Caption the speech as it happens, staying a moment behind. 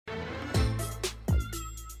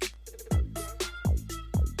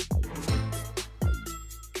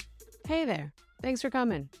Hey there, thanks for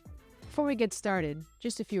coming. Before we get started,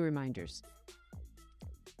 just a few reminders.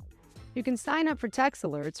 You can sign up for text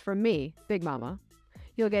alerts from me, Big Mama.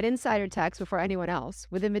 You'll get insider texts before anyone else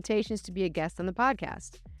with invitations to be a guest on the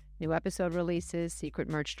podcast, new episode releases, secret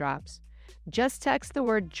merch drops. Just text the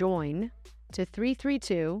word JOIN to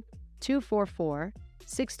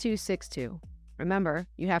 332-244-6262. Remember,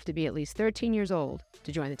 you have to be at least 13 years old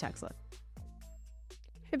to join the text list.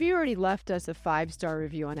 Have you already left us a 5-star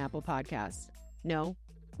review on Apple Podcasts? No?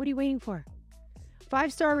 What are you waiting for?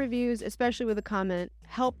 5-star reviews, especially with a comment,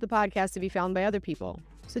 help the podcast to be found by other people.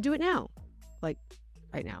 So do it now. Like,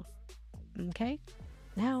 right now. Okay?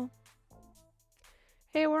 Now.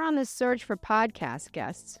 Hey, we're on the search for podcast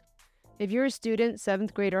guests. If you're a student,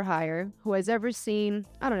 7th grade or higher, who has ever seen,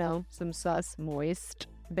 some sus, moist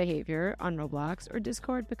behavior on Roblox or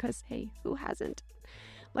Discord, because, hey, who hasn't?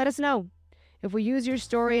 Let us know. If we use your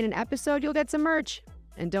story in an episode, you'll get some merch.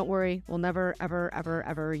 And don't worry, we'll never, ever, ever,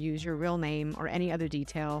 ever use your real name or any other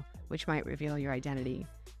detail which might reveal your identity,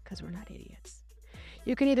 because we're not idiots.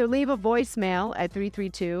 You can either leave a voicemail at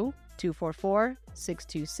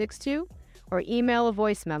 332-244-6262 or email a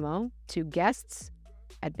voice memo to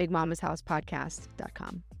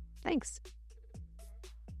guests@bigmamashousepodcast.com. Thanks.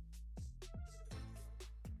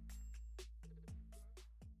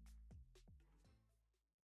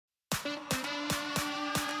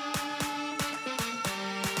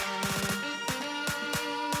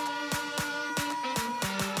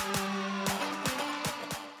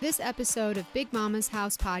 This episode of Big Mama's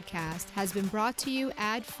House Podcast has been brought to you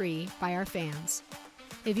ad-free by our fans.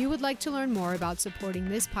 If you would like to learn more about supporting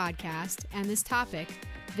this podcast and this topic,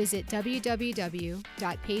 visit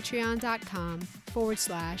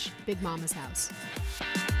www.patreon.com/Big Mama's House.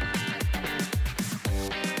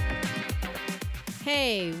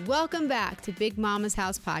 Hey, welcome back to Big Mama's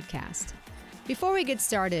House Podcast. Before we get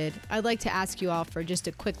started, I'd like to ask you all for just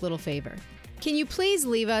a quick little favor. Can you please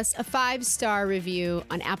leave us a 5-star review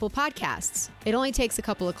on Apple Podcasts? It only takes a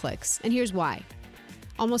couple of clicks, and here's why.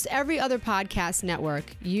 Almost every other podcast network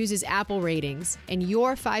uses Apple ratings, and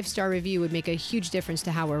your 5-star review would make a huge difference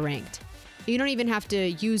to how we're ranked. You don't even have to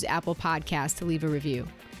use Apple Podcasts to leave a review.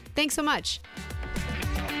 Thanks so much.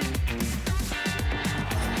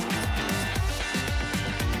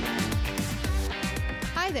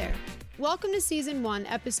 Hi there. Welcome to Season 1,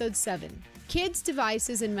 Episode 7, Kids,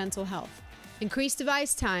 Devices, and Mental Health. Increased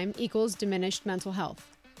device time equals diminished mental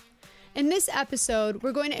health. In this episode,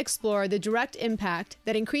 we're going to explore the direct impact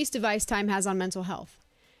that increased device time has on mental health.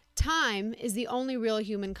 Time is the only real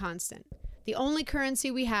human constant, the only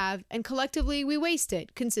currency we have, and collectively we waste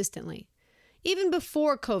it consistently. Even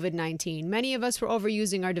before COVID-19, many of us were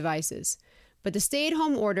overusing our devices, but the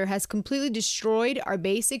stay-at-home order has completely destroyed our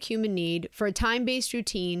basic human need for a time-based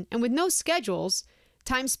routine, and with no schedules,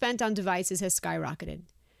 time spent on devices has skyrocketed.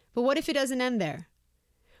 But what if it doesn't end there?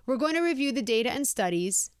 We're going to review the data and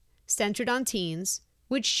studies centered on teens,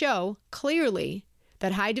 which show clearly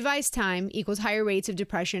that high device time equals higher rates of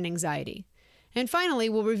depression and anxiety. And finally,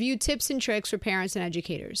 we'll review tips and tricks for parents and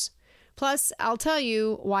educators. Plus, I'll tell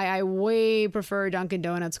you why I way prefer Dunkin'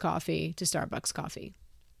 Donuts coffee to Starbucks coffee.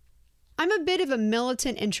 I'm a bit of a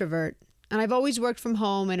militant introvert, and I've always worked from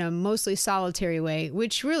home in a mostly solitary way,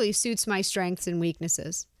 which really suits my strengths and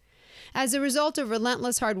weaknesses. As a result of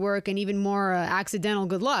relentless hard work and even more accidental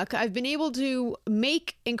good luck, I've been able to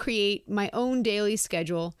make and create my own daily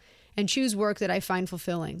schedule and choose work that I find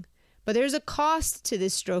fulfilling. But there's a cost to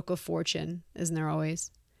this stroke of fortune, isn't there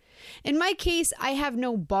always? In my case, I have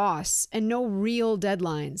no boss and no real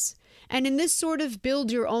deadlines. And in this sort of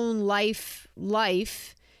build your own life,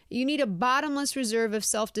 you need a bottomless reserve of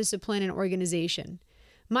self-discipline and organization.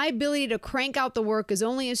 My ability to crank out the work is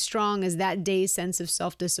only as strong as that day's sense of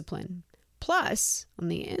self-discipline. Plus, on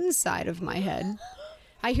the inside of my head,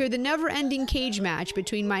 I hear the never-ending cage match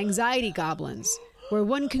between my anxiety goblins, where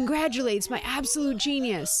one congratulates my absolute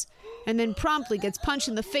genius and then promptly gets punched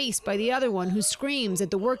in the face by the other one who screams that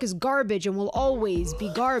the work is garbage and will always be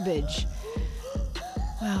garbage.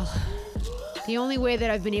 Well, the only way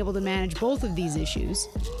that I've been able to manage both of these issues,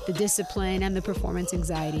 the discipline and the performance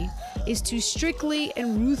anxiety, is to strictly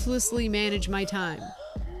and ruthlessly manage my time,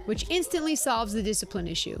 which instantly solves the discipline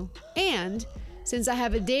issue. And since I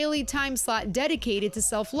have a daily time slot dedicated to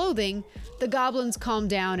self-loathing, the goblins calm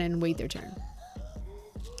down and wait their turn.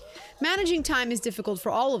 Managing time is difficult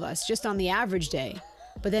for all of us, just on the average day.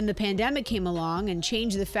 But then the pandemic came along and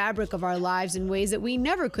changed the fabric of our lives in ways that we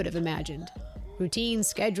never could have imagined. Routines,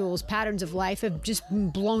 schedules, patterns of life have just been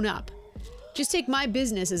blown up. Just take my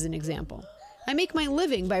business as an example. I make my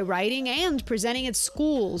living by writing and presenting at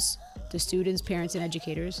schools to students, parents, and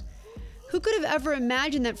educators Who could have ever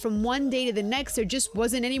imagined that from one day to the next there just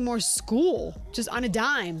wasn't any more school? Just on a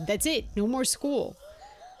dime. That's it. No more school.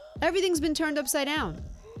 Everything's been turned upside down.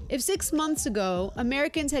 If 6 months ago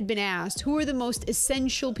Americans had been asked who are the most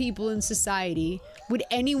essential people in society, would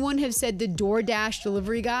anyone have said the DoorDash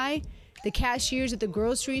delivery guy, the cashiers at the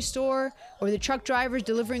grocery store, or the truck drivers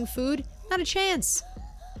delivering food? Not a chance.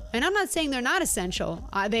 And I'm not saying they're not essential.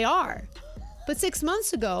 They are. But 6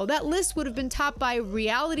 months ago, that list would have been topped by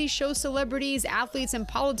reality show celebrities, athletes, and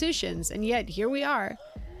politicians. And yet, here we are.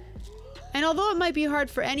 And although it might be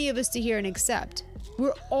hard for any of us to hear and accept,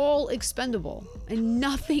 we're all expendable. And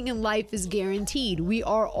nothing in life is guaranteed. We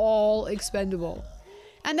are all expendable.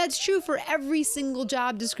 And that's true for every single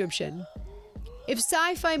job description. If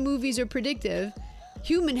sci-fi movies are predictive,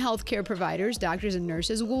 human healthcare providers, doctors and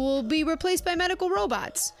nurses, will be replaced by medical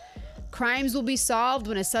robots. Crimes will be solved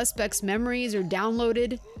when a suspect's memories are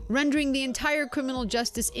downloaded, rendering the entire criminal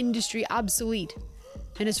justice industry obsolete.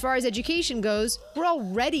 And as far as education goes, we're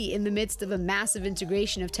already in the midst of a massive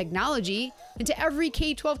integration of technology into every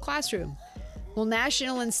K-12 classroom. Will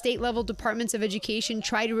national and state-level departments of education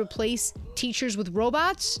try to replace teachers with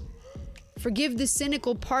robots? Forgive the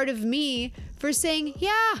cynical part of me for saying,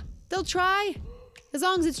 yeah, they'll try, as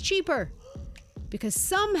long as it's cheaper. Because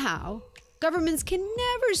somehow, governments can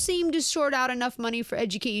never seem to sort out enough money for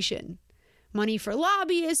education. Money for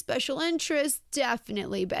lobbyists, special interests,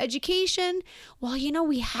 definitely. But education, well,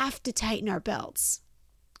 we have to tighten our belts.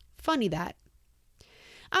 Funny that.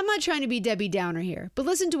 I'm not trying to be Debbie Downer here, but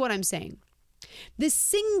listen to what I'm saying. The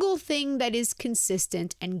single thing that is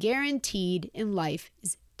consistent and guaranteed in life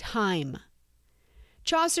is time.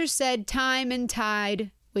 Chaucer said, "Time and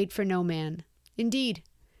tide wait for no man." Indeed.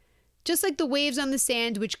 Just like the waves on the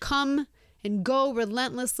sand which come and go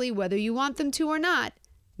relentlessly whether you want them to or not,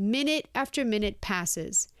 minute after minute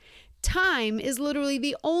passes. Time is literally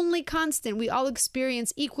the only constant we all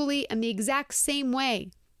experience equally and the exact same way,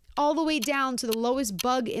 all the way down to the lowest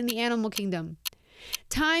bug in the animal kingdom.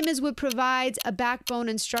 Time is what provides a backbone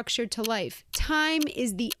and structure to life. Time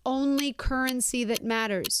is the only currency that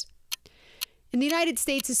matters. In the United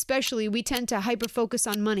States especially, we tend to hyper-focus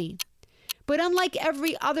on money. But unlike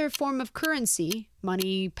every other form of currency,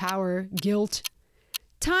 money, power, guilt,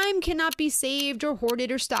 time cannot be saved or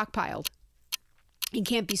hoarded or stockpiled. It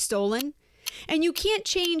can't be stolen, and you can't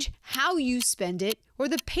change how you spend it or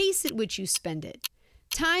the pace at which you spend it.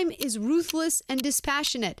 Time is ruthless and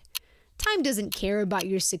dispassionate. Time doesn't care about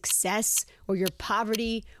your success or your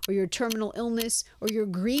poverty or your terminal illness or your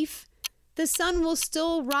grief. The sun will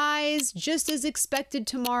still rise just as expected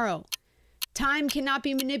tomorrow. Time cannot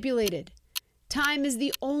be manipulated. Time is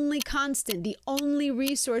the only constant, the only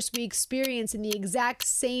resource we experience in the exact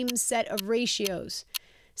same set of ratios.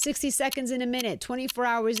 60 seconds in a minute, 24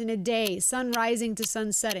 hours in a day, sun rising to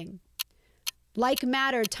sun setting. Like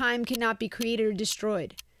matter, time cannot be created or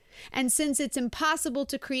destroyed. And since it's impossible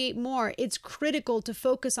to create more, it's critical to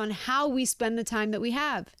focus on how we spend the time that we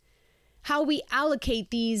have. How we allocate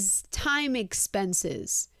these time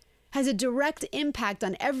expenses has a direct impact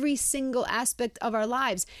on every single aspect of our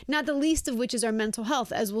lives, not the least of which is our mental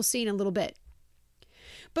health, as we'll see in a little bit.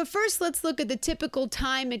 But first, let's look at the typical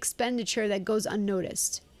time expenditure that goes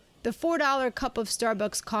unnoticed. The $4 cup of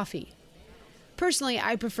Starbucks coffee. Personally,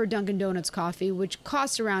 I prefer Dunkin' Donuts coffee, which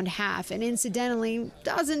costs around half and incidentally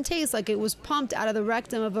doesn't taste like it was pumped out of the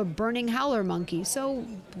rectum of a burning howler monkey, so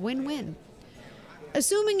win-win.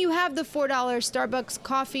 Assuming you have the $4 Starbucks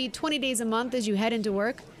coffee 20 days a month as you head into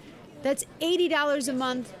work, that's $80 a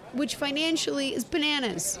month, which financially is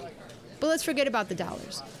bananas. But let's forget about the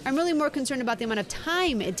dollars. I'm really more concerned about the amount of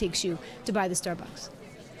time it takes you to buy the Starbucks.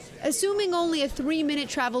 Assuming only a 3-minute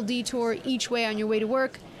travel detour each way on your way to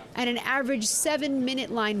work and an average 7-minute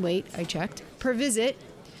line wait, I checked, per visit,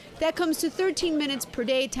 that comes to 13 minutes per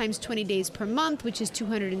day times 20 days per month, which is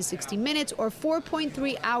 260 minutes or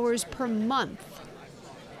 4.3 hours per month.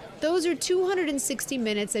 Those are 260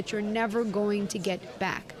 minutes that you're never going to get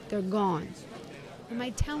back. They're gone. Am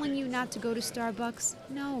I telling you not to go to Starbucks?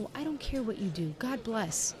 No, I don't care what you do. God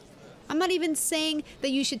bless. I'm not even saying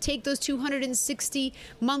that you should take those 260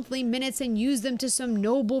 monthly minutes and use them to some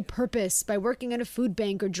noble purpose by working at a food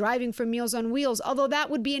bank or driving for Meals on Wheels, although that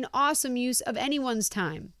would be an awesome use of anyone's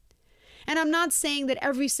time. And I'm not saying that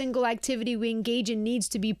every single activity we engage in needs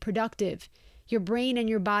to be productive. Your brain and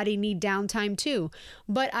your body need downtime too.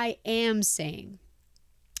 But I am saying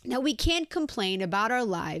that we can't complain about our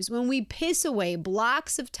lives when we piss away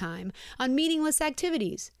blocks of time on meaningless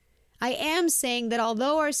activities. I am saying that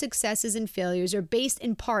although our successes and failures are based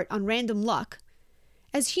in part on random luck,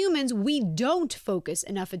 as humans, we don't focus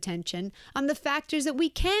enough attention on the factors that we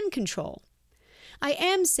can control. I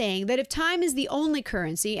am saying that if time is the only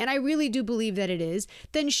currency, and I really do believe that it is,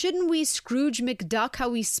 then shouldn't we Scrooge McDuck how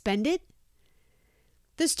we spend it?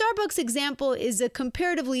 The Starbucks example is a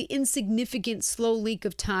comparatively insignificant slow leak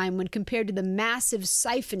of time when compared to the massive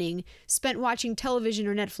siphoning spent watching television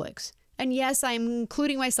or Netflix. And yes, I am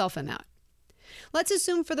including myself in that. Let's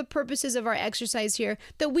assume for the purposes of our exercise here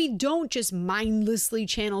that we don't just mindlessly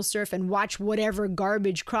channel surf and watch whatever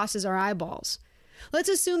garbage crosses our eyeballs. Let's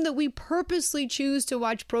assume that we purposely choose to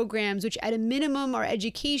watch programs which at a minimum are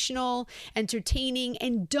educational, entertaining,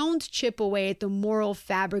 and don't chip away at the moral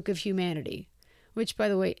fabric of humanity. Which, by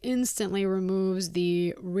the way, instantly removes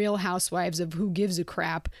the Real Housewives of Who Gives a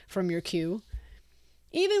Crap from your queue.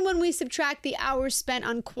 Even when we subtract the hours spent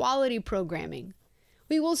on quality programming,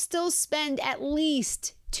 we will still spend at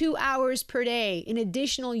least 2 hours per day in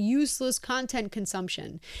additional useless content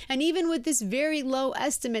consumption. And even with this very low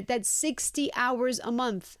estimate, that's 60 hours a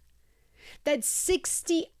month. That's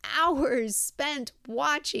 60 hours spent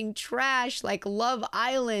watching trash like Love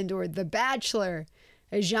Island or The Bachelor,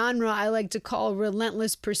 a genre I like to call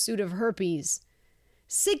relentless pursuit of herpes.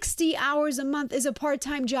 60 hours a month is a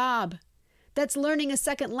part-time job. That's learning a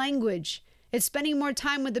second language. It's spending more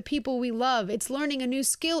time with the people we love. It's learning a new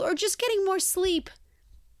skill or just getting more sleep.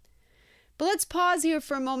 But let's pause here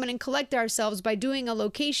for a moment and collect ourselves by doing a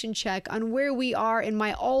location check on where we are in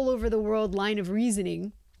my all over the world line of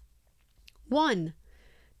reasoning. 1.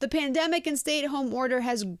 The pandemic and stay-at-home order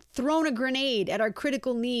has thrown a grenade at our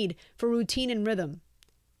critical need for routine and rhythm,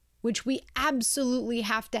 which we absolutely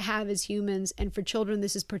have to have as humans, and for children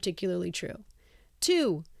this is particularly true.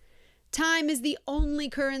 2. Time is the only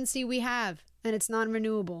currency we have, and it's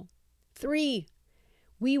non-renewable. 3.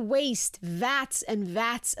 We waste vats and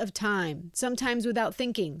vats of time, sometimes without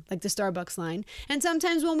thinking, like the Starbucks line, and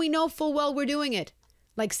sometimes when we know full well we're doing it,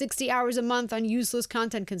 like 60 hours a month on useless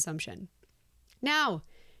content consumption. Now,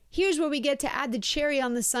 here's where we get to add the cherry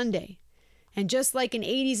on the sundae. And just like an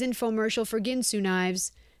 80s infomercial for Ginsu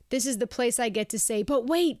knives, this is the place I get to say, but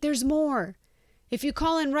wait, there's more. If you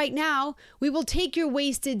call in right now, we will take your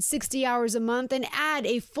wasted 60 hours a month and add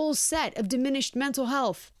a full set of diminished mental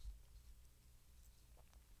health.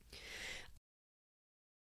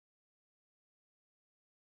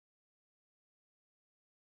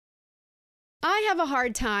 I have a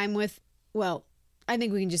hard time with, well, I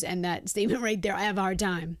think we can just end that statement right there. I have a hard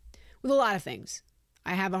time with a lot of things.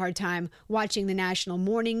 I have a hard time watching the national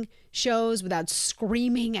morning shows without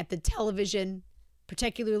screaming at the television,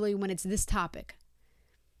 particularly when it's this topic.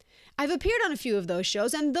 I've appeared on a few of those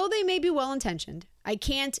shows, and though they may be well-intentioned, I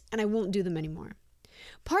can't and I won't do them anymore.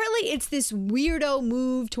 Partly it's this weirdo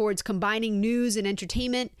move towards combining news and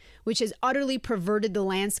entertainment, which has utterly perverted the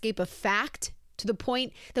landscape of fact to the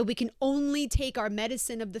point that we can only take our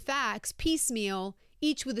medicine of the facts piecemeal,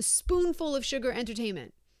 each with a spoonful of sugar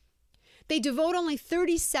entertainment. They devote only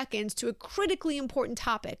 30 seconds to a critically important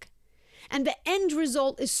topic, and the end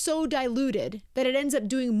result is so diluted that it ends up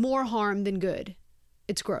doing more harm than good.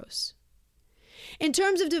 It's gross. In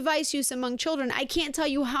terms of device use among children, I can't tell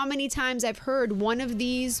you how many times I've heard one of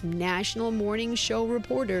these national morning show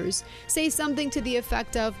reporters say something to the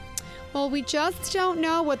effect of, well, we just don't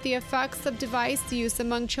know what the effects of device use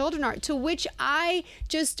among children are, to which I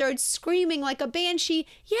just start screaming like a banshee,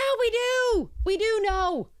 yeah, we do! We do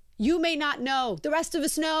know! You may not know. The rest of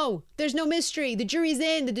us know. There's no mystery. The jury's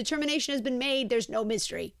in. The determination has been made. There's no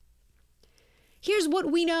mystery. Here's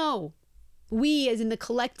what we know. We, as in the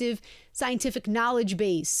collective scientific knowledge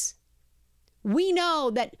base. We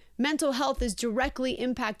know that mental health is directly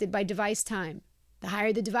impacted by device time. The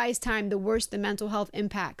higher the device time, the worse the mental health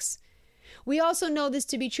impacts. We also know this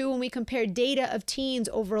to be true when we compare data of teens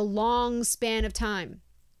over a long span of time.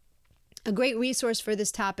 A great resource for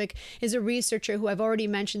this topic is a researcher who I've already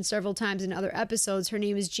mentioned several times in other episodes. Her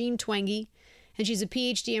name is Jean Twenge, and she's a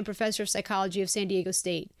PhD and professor of psychology of San Diego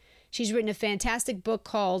State. She's written a fantastic book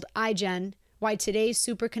called iGen, Why Today's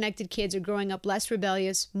Super-Connected Kids Are Growing Up Less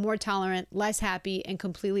Rebellious, More Tolerant, Less Happy, and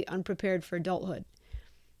Completely Unprepared for Adulthood.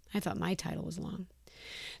 I thought my title was long.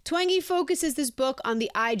 Twenge focuses this book on the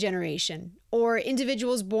I generation, or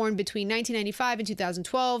individuals born between 1995 and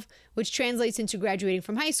 2012, which translates into graduating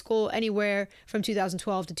from high school anywhere from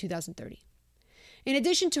 2012 to 2030. In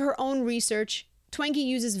addition to her own research, Twenge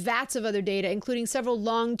uses vats of other data, including several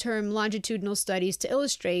long-term longitudinal studies, to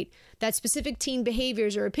illustrate that specific teen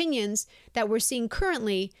behaviors or opinions that we're seeing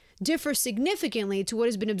currently differ significantly to what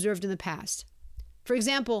has been observed in the past. For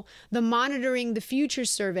example, the Monitoring the Future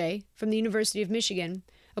survey from the University of Michigan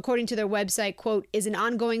according to their website, quote, is an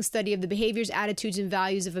ongoing study of the behaviors, attitudes, and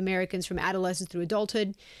values of Americans from adolescence through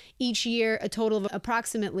adulthood. Each year, a total of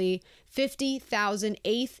approximately 50,000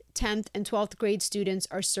 8th, 10th, and 12th grade students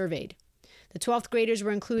are surveyed. The 12th graders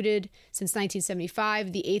were included since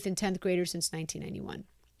 1975, the 8th and 10th graders since 1991.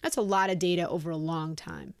 That's a lot of data over a long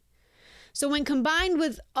time. So when combined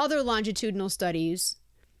with other longitudinal studies,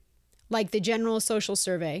 like the General Social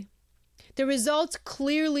Survey, the results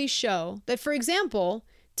clearly show that, for example,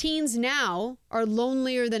 teens now are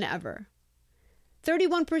lonelier than ever.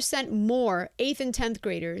 31% more 8th and 10th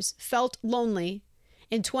graders felt lonely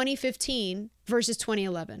in 2015 versus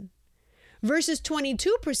 2011, versus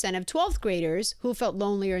 22% of 12th graders who felt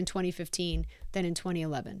lonelier in 2015 than in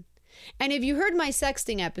 2011. And if you heard my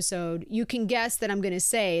sexting episode, you can guess that I'm going to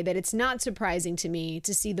say that it's not surprising to me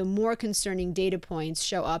to see the more concerning data points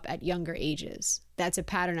show up at younger ages. That's a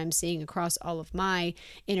pattern I'm seeing across all of my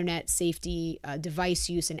internet safety, device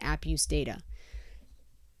use, and app use data.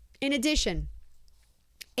 In addition,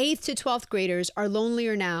 8th to 12th graders are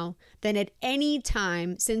lonelier now than at any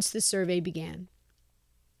time since the survey began.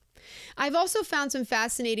 I've also found some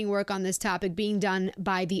fascinating work on this topic being done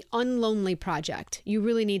by the Unlonely Project. You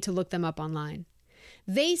really need to look them up online.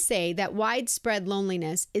 They say that widespread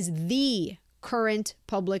loneliness is the current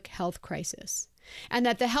public health crisis, and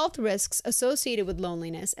that the health risks associated with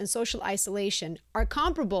loneliness and social isolation are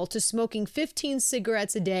comparable to smoking 15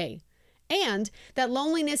 cigarettes a day, and that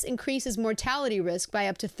loneliness increases mortality risk by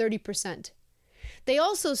up to 30%. They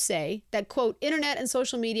also say that, quote, internet and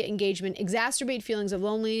social media engagement exacerbate feelings of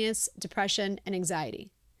loneliness, depression, and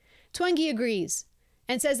anxiety. Twenge agrees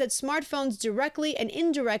and says that smartphones directly and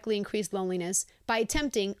indirectly increase loneliness by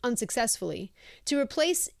attempting, unsuccessfully, to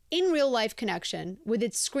replace in real-life connection with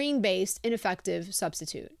its screen-based, ineffective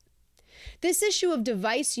substitute. This issue of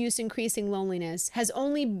device use increasing loneliness has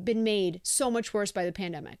only been made so much worse by the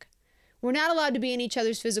pandemic. We're not allowed to be in each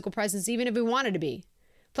other's physical presence even if we wanted to be.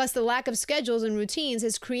 Plus, the lack of schedules and routines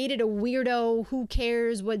has created a weirdo, who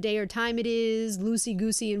cares what day or time it is,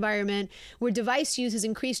 loosey-goosey environment where device use has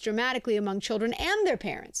increased dramatically among children and their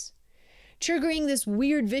parents, triggering this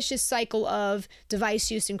weird, vicious cycle of device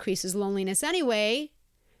use increases loneliness anyway,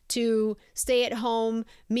 to stay at home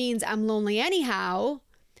means I'm lonely anyhow,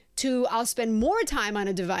 to I'll spend more time on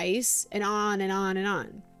a device, and on and on and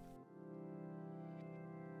on.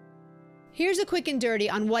 Here's a quick and dirty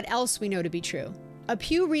on what else we know to be true. A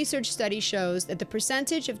Pew Research study shows that the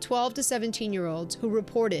percentage of 12 to 17-year-olds who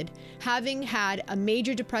reported having had a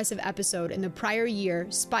major depressive episode in the prior year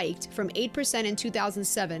spiked from 8% in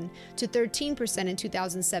 2007 to 13% in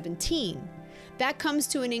 2017. That comes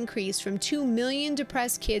to an increase from 2 million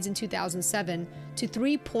depressed kids in 2007 to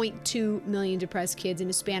 3.2 million depressed kids in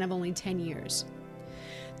a span of only 10 years.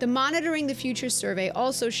 The Monitoring the Future survey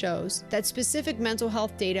also shows that specific mental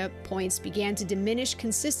health data points began to diminish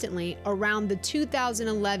consistently around the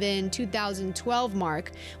 2011-2012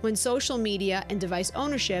 mark, when social media and device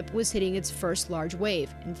ownership was hitting its first large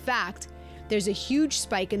wave. In fact, there's a huge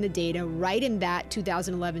spike in the data right in that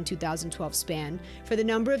 2011-2012 span for the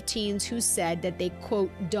number of teens who said that they, quote,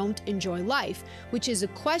 don't enjoy life, which is a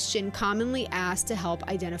question commonly asked to help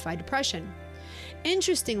identify depression.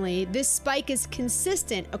 Interestingly, this spike is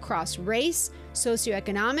consistent across race,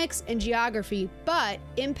 socioeconomics, and geography, but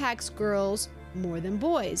impacts girls more than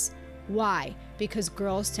boys. Why? Because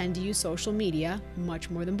girls tend to use social media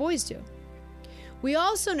much more than boys do. We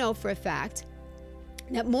also know for a fact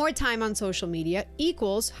that more time on social media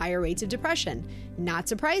equals higher rates of depression. Not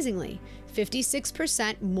surprisingly,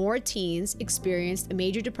 56% more teens experienced a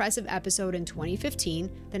major depressive episode in 2015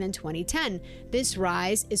 than in 2010. This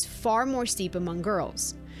rise is far more steep among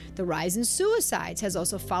girls. The rise in suicides has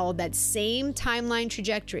also followed that same timeline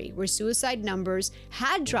trajectory, where suicide numbers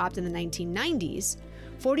had dropped in the 1990s.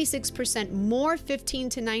 46% more 15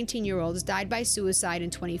 to 19-year-olds died by suicide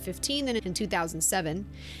in 2015 than in 2007,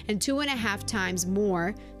 and 2.5 times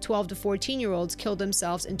more 12 to 14-year-olds killed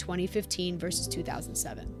themselves in 2015 versus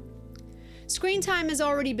 2007. Screen time has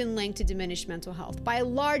already been linked to diminished mental health by a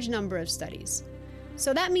large number of studies.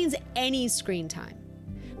 So that means any screen time.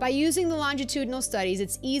 By using the longitudinal studies,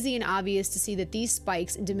 it's easy and obvious to see that these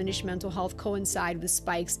spikes in diminished mental health coincide with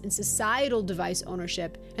spikes in societal device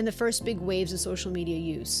ownership and the first big waves of social media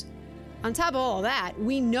use. On top of all that,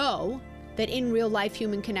 we know that in real life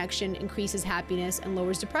human connection increases happiness and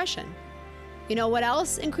lowers depression. You know what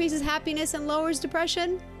else increases happiness and lowers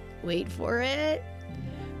depression? Wait for it.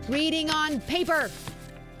 Reading on paper.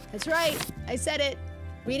 That's right, I said it.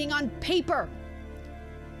 Reading on paper.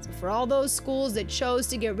 So for all those schools that chose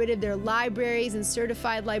to get rid of their libraries and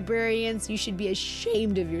certified librarians, you should be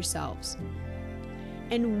ashamed of yourselves.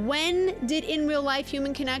 And when did in real life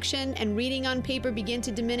human connection and reading on paper begin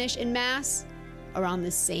to diminish en masse? Around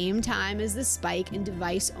the same time as the spike in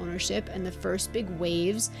device ownership and the first big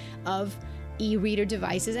waves of e-reader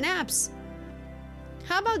devices and apps.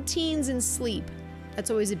 How about teens and sleep?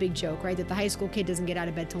 That's always a big joke, right? That the high school kid doesn't get out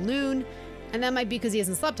of bed till noon, and that might be because he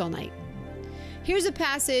hasn't slept all night. Here's a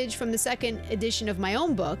passage from the second edition of my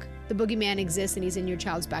own book, The Boogeyman Exists and He's in Your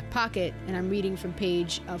Child's Back Pocket, and I'm reading from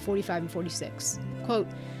page 45 and 46. Quote,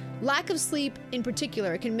 lack of sleep in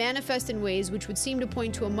particular can manifest in ways which would seem to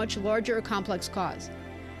point to a much larger or complex cause.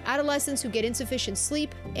 Adolescents who get insufficient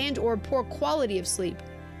sleep and or poor quality of sleep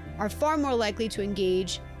are far more likely to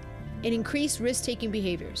engage in increased risk-taking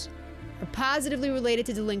behaviors, are positively related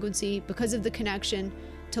to delinquency because of the connection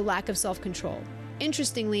to lack of self-control.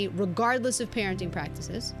 Interestingly, regardless of parenting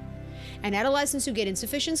practices, and adolescents who get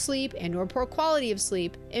insufficient sleep and or poor quality of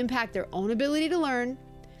sleep impact their own ability to learn,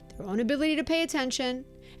 their own ability to pay attention,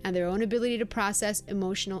 and their own ability to process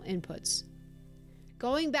emotional inputs.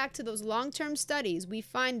 Going back to those long-term studies, we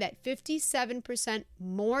find that 57%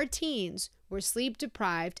 more teens were sleep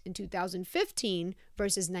deprived in 2015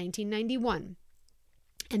 versus 1991.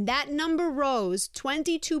 And that number rose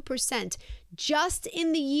 22% just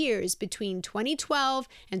in the years between 2012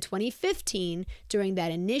 and 2015 during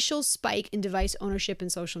that initial spike in device ownership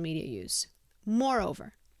and social media use.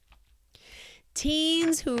 Moreover,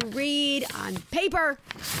 teens who read on paper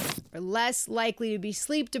are less likely to be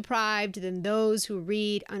sleep deprived than those who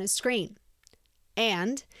read on a screen.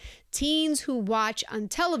 And teens who watch on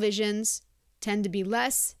televisions tend to be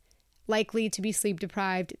less likely to be sleep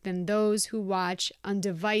deprived than those who watch on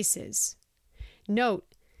devices. Note,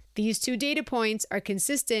 these two data points are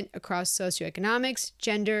consistent across socioeconomics,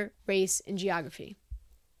 gender, race, and geography.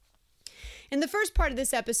 In the first part of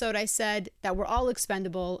this episode, I said that we're all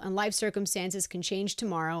expendable and life circumstances can change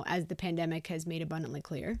tomorrow, as the pandemic has made abundantly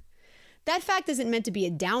clear. That fact isn't meant to be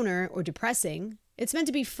a downer or depressing. It's meant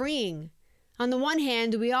to be freeing. On the one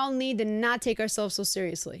hand, we all need to not take ourselves so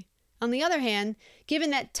seriously. On the other hand, given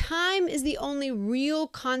that time is the only real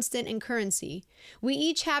constant and currency, we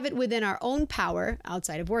each have it within our own power,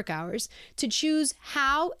 outside of work hours, to choose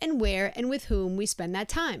how and where and with whom we spend that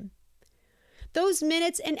time. Those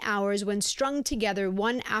minutes and hours, when strung together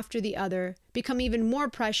one after the other, become even more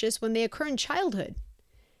precious when they occur in childhood.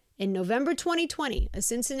 In November 2020, a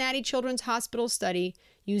Cincinnati Children's Hospital study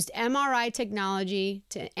used MRI technology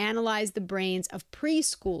to analyze the brains of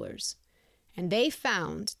preschoolers. And they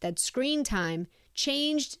found that screen time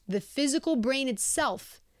changed the physical brain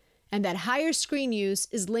itself, and that higher screen use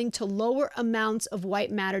is linked to lower amounts of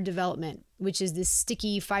white matter development, which is this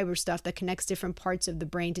sticky fiber stuff that connects different parts of the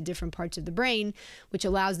brain to different parts of the brain, which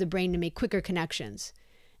allows the brain to make quicker connections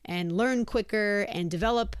and learn quicker and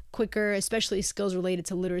develop quicker, especially skills related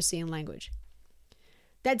to literacy and language.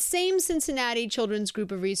 That same Cincinnati Children's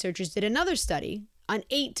group of researchers did another study on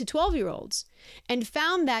 8 to 12-year-olds and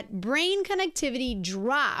found that brain connectivity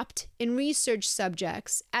dropped in research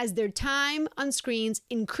subjects as their time on screens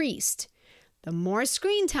increased. The more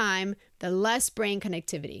screen time, the less brain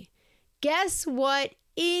connectivity. Guess what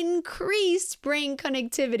increased brain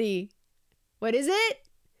connectivity? What is it?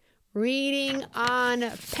 Reading on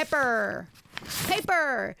paper.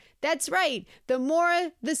 Paper! That's right. The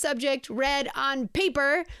more the subject read on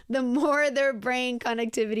paper, the more their brain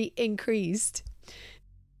connectivity increased.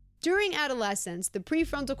 During adolescence, the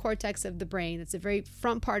prefrontal cortex of the brain, that's the very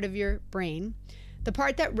front part of your brain, the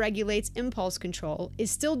part that regulates impulse control,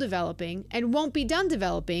 is still developing and won't be done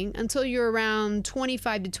developing until you're around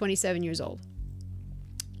 25 to 27 years old.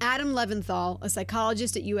 Adam Leventhal, a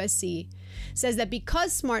psychologist at USC, says that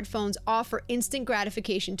because smartphones offer instant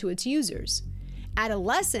gratification to its users,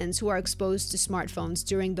 adolescents who are exposed to smartphones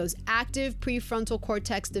during those active prefrontal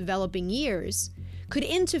cortex developing years could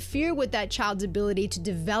interfere with that child's ability to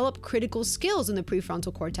develop critical skills in the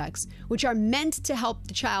prefrontal cortex, which are meant to help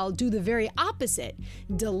the child do the very opposite: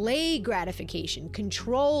 delay gratification,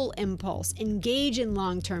 control impulse, engage in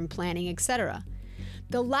long-term planning, etc.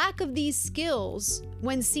 The lack of these skills,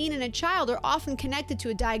 when seen in a child, are often connected to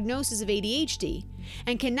a diagnosis of ADHD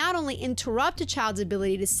and can not only interrupt a child's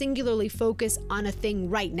ability to singularly focus on a thing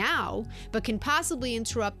right now, but can possibly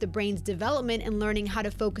interrupt the brain's development and learning how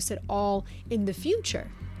to focus at all in the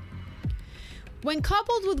future. When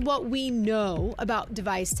coupled with what we know about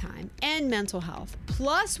device time and mental health,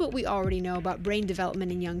 plus what we already know about brain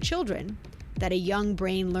development in young children, that a young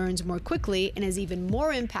brain learns more quickly and is even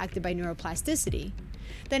more impacted by neuroplasticity,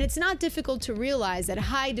 then it's not difficult to realize that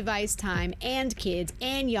high device time and kids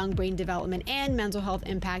and young brain development and mental health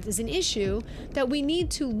impact is an issue that we need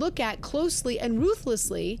to look at closely and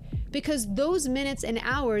ruthlessly, because those minutes and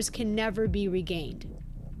hours can never be regained.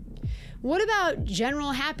 What about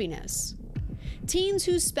general happiness? Teens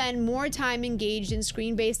who spend more time engaged in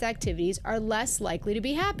screen-based activities are less likely to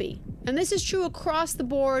be happy. And this is true across the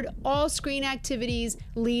board. All screen activities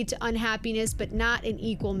lead to unhappiness, but not in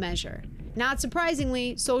equal measure. Not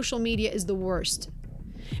surprisingly, social media is the worst.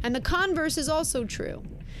 And the converse is also true,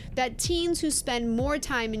 that teens who spend more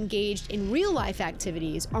time engaged in real-life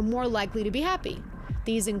activities are more likely to be happy.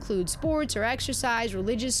 These include sports or exercise,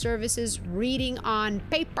 religious services, reading on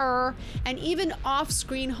paper, and even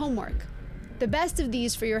off-screen homework. The best of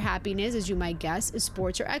these for your happiness, as you might guess, is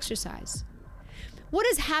sports or exercise. What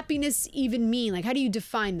does happiness even mean? Like, how do you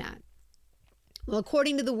define that? Well,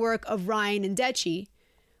 according to the work of Ryan and Decci,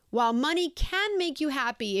 while money can make you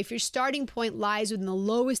happy if your starting point lies within the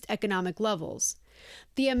lowest economic levels,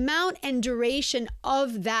 the amount and duration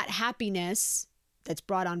of that happiness that's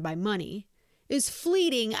brought on by money is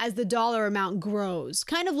fleeting as the dollar amount grows,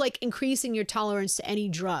 kind of like increasing your tolerance to any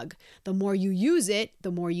drug. The more you use it,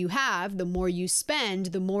 the more you have, the more you spend,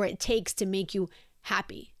 the more it takes to make you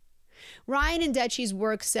happy. Ryan and Decci's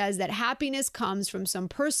work says that happiness comes from some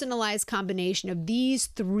personalized combination of these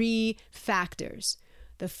three factors.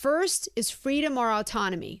 The first is freedom or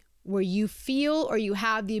autonomy, where you feel or you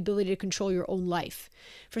have the ability to control your own life.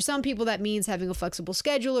 For some people, that means having a flexible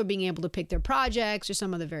schedule or being able to pick their projects or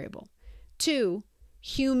some other variable. 2,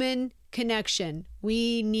 human connection.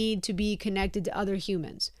 We need to be connected to other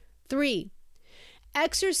humans. 3,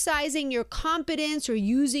 exercising your competence or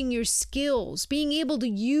using your skills, being able to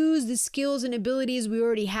use the skills and abilities we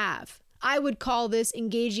already have. I would call this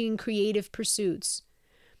engaging in creative pursuits.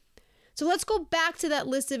 So let's go back to that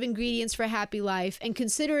list of ingredients for a happy life and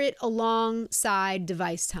consider it alongside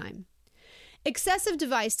device time. Excessive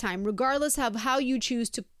device time, regardless of how you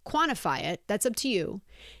choose to quantify it, that's up to you,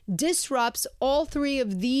 disrupts all three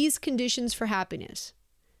of these conditions for happiness.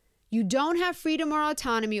 You don't have freedom or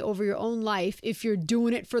autonomy over your own life if you're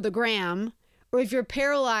doing it for the gram, or if you're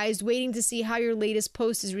paralyzed waiting to see how your latest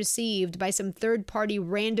post is received by some third-party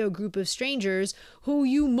rando group of strangers who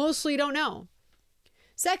you mostly don't know.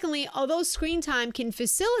 Secondly, although screen time can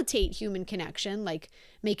facilitate human connection, like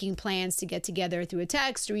making plans to get together through a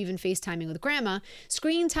text or even FaceTiming with grandma,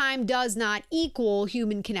 screen time does not equal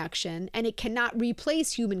human connection, and it cannot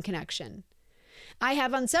replace human connection. I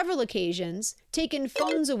have on several occasions taken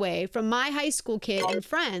phones away from my high school kid and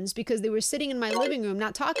friends because they were sitting in my living room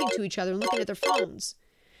not talking to each other and looking at their phones.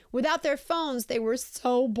 Without their phones, they were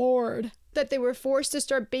so bored that they were forced to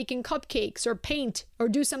start baking cupcakes or paint or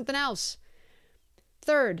do something else.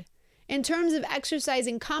 Third, in terms of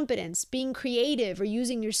exercising competence, being creative, or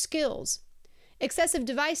using your skills, excessive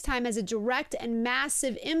device time has a direct and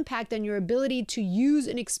massive impact on your ability to use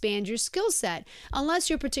and expand your skill set, unless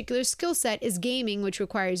your particular skill set is gaming, which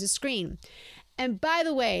requires a screen. And by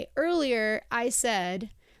the way, earlier I said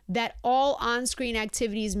that all on-screen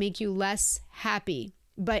activities make you less happy,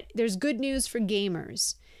 but there's good news for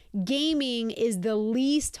gamers. Gaming is the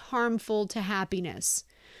least harmful to happiness.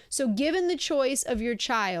 So given the choice of your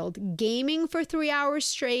child, gaming for 3 hours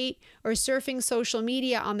straight or surfing social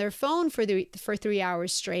media on their phone for 3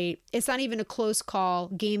 hours straight, it's not even a close call.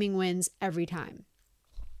 Gaming wins every time.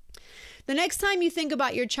 The next time you think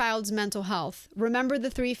about your child's mental health, remember the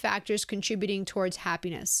three factors contributing towards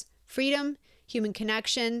happiness: freedom, human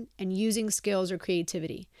connection, and using skills or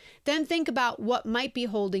creativity. Then think about what might be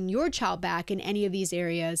holding your child back in any of these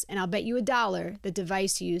areas, and I'll bet you $1 that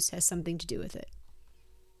device use has something to do with it.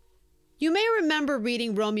 You may remember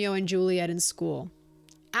reading Romeo and Juliet in school.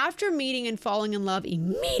 After meeting and falling in love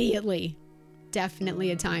immediately,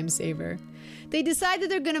 definitely a time saver, they decide that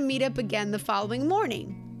they're going to meet up again the following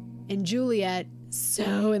morning. And Juliet,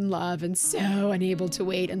 so in love and so unable to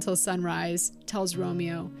wait until sunrise, tells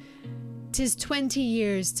Romeo, "'Tis 20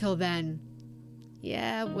 years till then."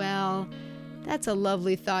 Yeah, well, that's a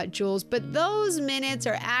lovely thought, Jules, but those minutes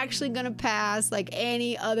are actually going to pass like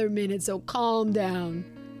any other minute, so calm down.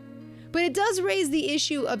 But it does raise the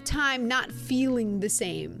issue of time not feeling the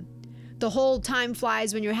same. The whole time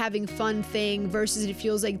flies when you're having fun thing versus it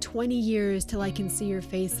feels like 20 years till I can see your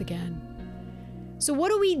face again. So what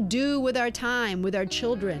do we do with our time, with our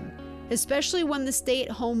children, especially when the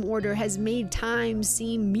stay-at-home order has made time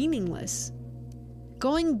seem meaningless?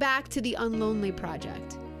 Going back to the Unlonely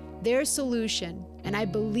Project, their solution, and I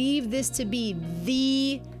believe this to be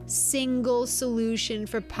the single solution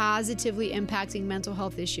for positively impacting mental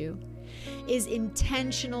health issue, is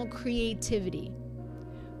intentional creativity.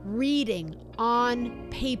 Reading on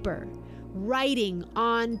paper, writing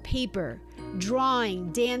on paper,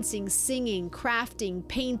 drawing, dancing, singing, crafting,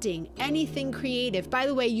 painting, anything creative. By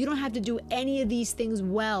the way, you don't have to do any of these things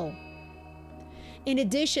well. In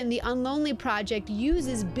addition, the Unlonely Project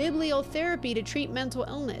uses bibliotherapy to treat mental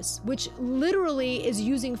illness, which literally is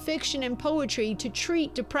using fiction and poetry to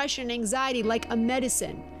treat depression and anxiety like a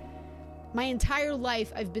medicine. My entire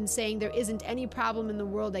life, I've been saying there isn't any problem in the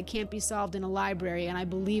world that can't be solved in a library, and I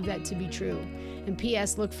believe that to be true. And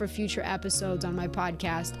P.S., look for future episodes on my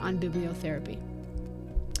podcast on bibliotherapy.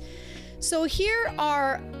 So here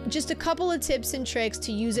are just a couple of tips and tricks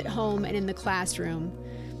to use at home and in the classroom.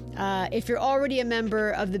 If you're already a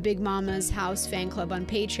member of the Big Mama's House fan club on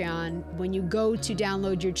Patreon, when you go to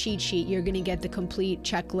download your cheat sheet, you're going to get the complete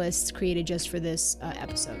checklists created just for this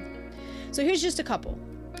episode. So here's just a couple.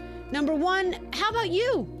 Number one, how about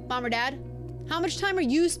you, mom or dad? How much time are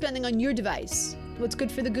you spending on your device? What's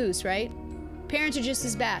good for the goose, right? Parents are just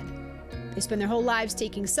as bad. They spend their whole lives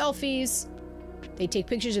taking selfies. They take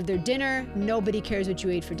pictures of their dinner. Nobody cares what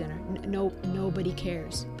you ate for dinner. Nobody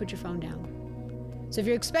cares. Put your phone down. So if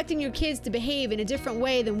you're expecting your kids to behave in a different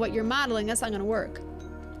way than what you're modeling, that's not going to work.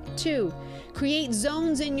 2, create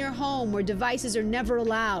zones in your home where devices are never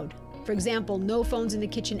allowed. For example, no phones in the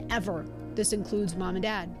kitchen ever. This includes mom and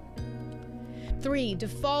dad. 3,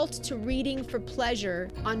 default to reading for pleasure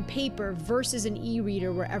on paper versus an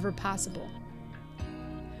e-reader wherever possible.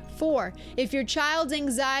 4, if your child's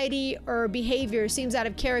anxiety or behavior seems out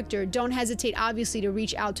of character, don't hesitate, obviously, to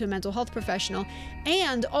reach out to a mental health professional,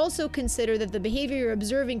 and also consider that the behavior you're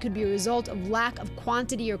observing could be a result of lack of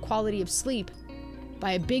quantity or quality of sleep.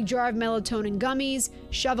 Buy a big jar of melatonin gummies,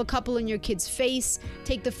 shove a couple in your kid's face,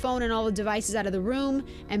 take the phone and all the devices out of the room,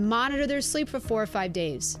 and monitor their sleep for 4 or 5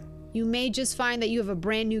 days. You may just find that you have a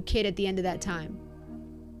brand new kid at the end of that time.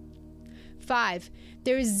 5,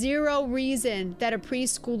 there is zero reason that a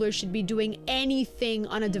preschooler should be doing anything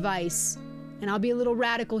on a device. And I'll be a little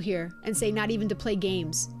radical here and say not even to play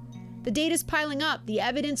games. The data's piling up, the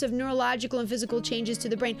evidence of neurological and physical changes to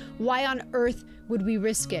the brain. Why on earth would we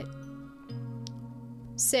risk it?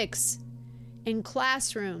 6, in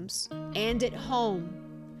classrooms and at home,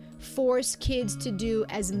 force kids to do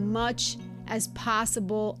as much as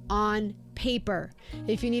possible on paper.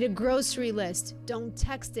 If you need a grocery list, don't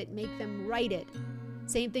text it, make them write it.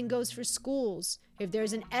 Same thing goes for schools. If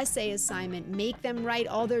there's an essay assignment, make them write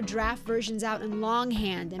all their draft versions out in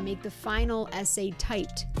longhand and make the final essay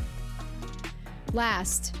typed.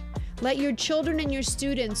 Last, let your children and your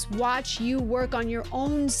students watch you work on your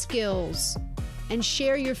own skills and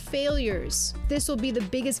share your failures. This will be the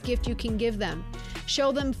biggest gift you can give them.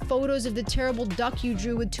 Show them photos of the terrible duck you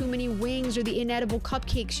drew with too many wings or the inedible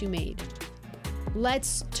cupcakes you made.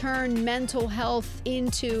 Let's turn mental health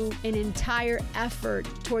into an entire effort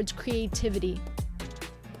towards creativity.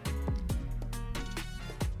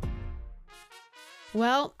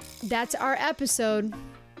 Well, that's our episode.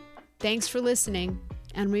 Thanks for listening.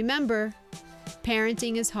 And remember,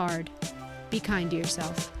 parenting is hard. Be kind to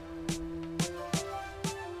yourself.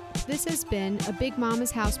 This has been a Big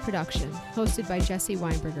Mama's House production, hosted by Jesse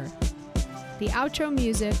Weinberger. The outro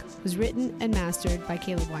music was written and mastered by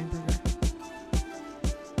Caleb Weinberger.